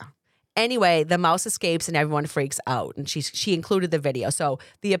 kind of. Anyway, the mouse escapes and everyone freaks out. And she included the video. So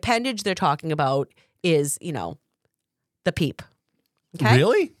the appendage they're talking about is, the peep. Okay?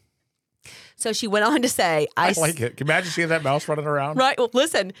 Really? So she went on to say, I like it. Can you imagine seeing that mouse running around? Right. Well,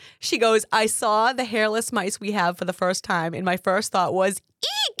 listen, she goes, I saw the hairless mice we have for the first time, and my first thought was,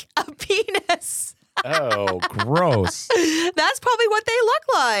 eek, a penis. Oh, gross. That's probably what they look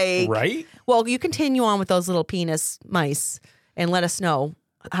like. Right? Well, you continue on with those little penis mice and let us know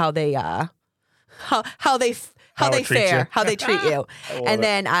how they how they fare, how they treat you. And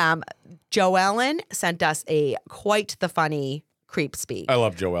then Joellen sent us quite the funny creep speak. I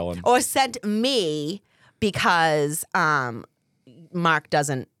love Joellen. Or sent me because Mark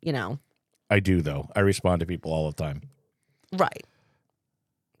doesn't, I do, though. I respond to people all the time. Right.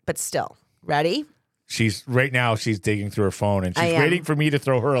 But still. Ready? Right now she's digging through her phone and she's I am. waiting for me to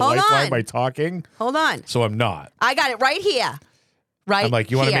throw her a Hold lifeline on. by talking. Hold on. So I'm not. I got it right here. Right. I'm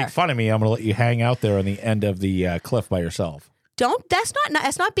like, you want to here. make fun of me? I'm going to let you hang out there on the end of the cliff by yourself. That's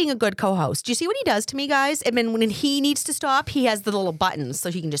not being a good co-host. Do you see what he does to me, guys? I mean, when he needs to stop, he has the little buttons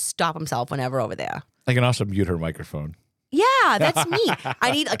so he can just stop himself whenever over there. I can also mute her microphone. Yeah, that's me.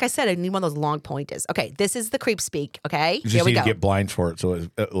 I need one of those long pointers. Okay, this is the creep speak. Okay, You here just we need go. to get blinds for it so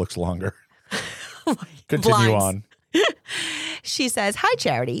it looks longer. Continue Blinds. on. She says, "Hi,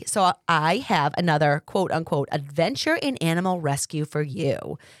 Charity. So I have another quote unquote adventure in animal rescue for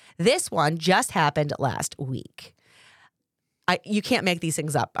you. This one just happened last week. You can't make these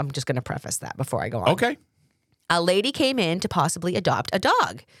things up. I'm just going to preface that before I go on. Okay. A lady came in to possibly adopt a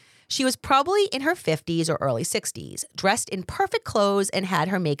dog. She was probably in her 50s or early 60s, dressed in perfect clothes and had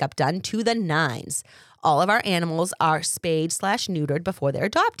her makeup done to the nines. All of our animals are spayed/neutered before they're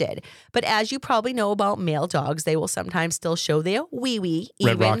adopted. But as you probably know about male dogs, they will sometimes still show their wee-wee.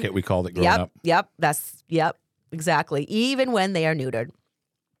 Red Rocket, we called it growing up. Yep, exactly. Even when they are neutered.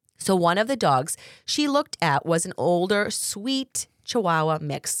 So one of the dogs she looked at was an older, sweet Chihuahua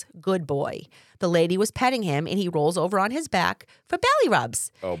mix, good boy. The lady was petting him, and he rolls over on his back for belly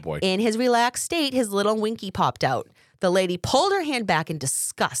rubs. Oh, boy. In his relaxed state, his little winky popped out. The lady pulled her hand back in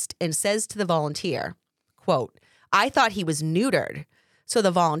disgust and says to the volunteer, quote, I thought he was neutered. So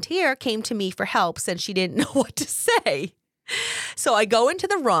the volunteer came to me for help since she didn't know what to say. So I go into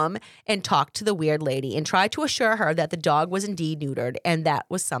the room and talk to the weird lady and try to assure her that the dog was indeed neutered and that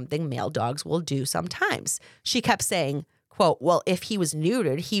was something male dogs will do sometimes. She kept saying, quote, well, if he was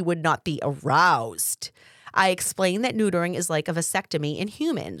neutered, he would not be aroused. I explained that neutering is like a vasectomy in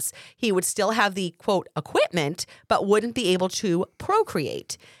humans. He would still have the, quote, equipment, but wouldn't be able to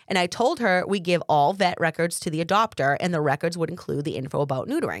procreate. And I told her we give all vet records to the adopter, and the records would include the info about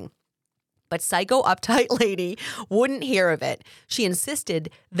neutering. But psycho uptight lady wouldn't hear of it. She insisted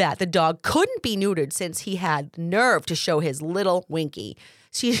that the dog couldn't be neutered since he had nerve to show his little winky.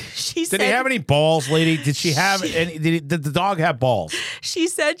 She said, Did he have any balls, lady? Did she have any? Did the dog have balls? She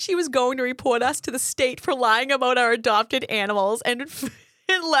said she was going to report us to the state for lying about our adopted animals and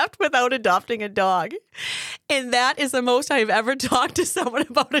left without adopting a dog. And that is the most I've ever talked to someone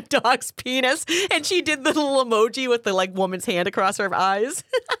about a dog's penis. And she did the little emoji with the woman's hand across her eyes.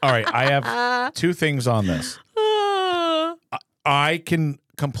 All right, I have two things on this. I can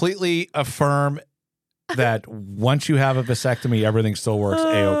completely affirm that once you have a vasectomy, everything still works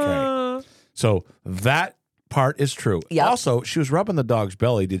A-okay. So that part is true. Yep. Also, she was rubbing the dog's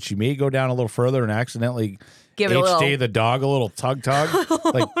belly. Did she maybe go down a little further and accidentally Give it a little- the dog a little tug?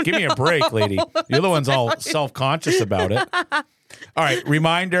 Like, give me a break, lady. The other one's all self-conscious about it. All right,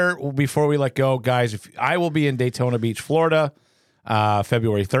 reminder before we let go, guys, I will be in Daytona Beach, Florida,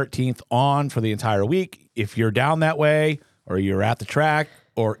 February 13th on for the entire week. If you're down that way or you're at the track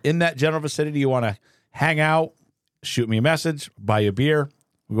or in that general vicinity, you want to hang out, shoot me a message, buy you a beer.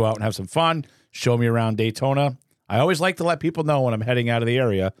 We'll go out and have some fun. Show me around Daytona. I always like to let people know when I'm heading out of the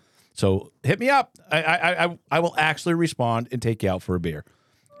area. So hit me up. I will actually respond and take you out for a beer.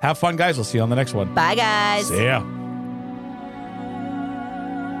 Have fun, guys. We'll see you on the next one. Bye, guys. See ya.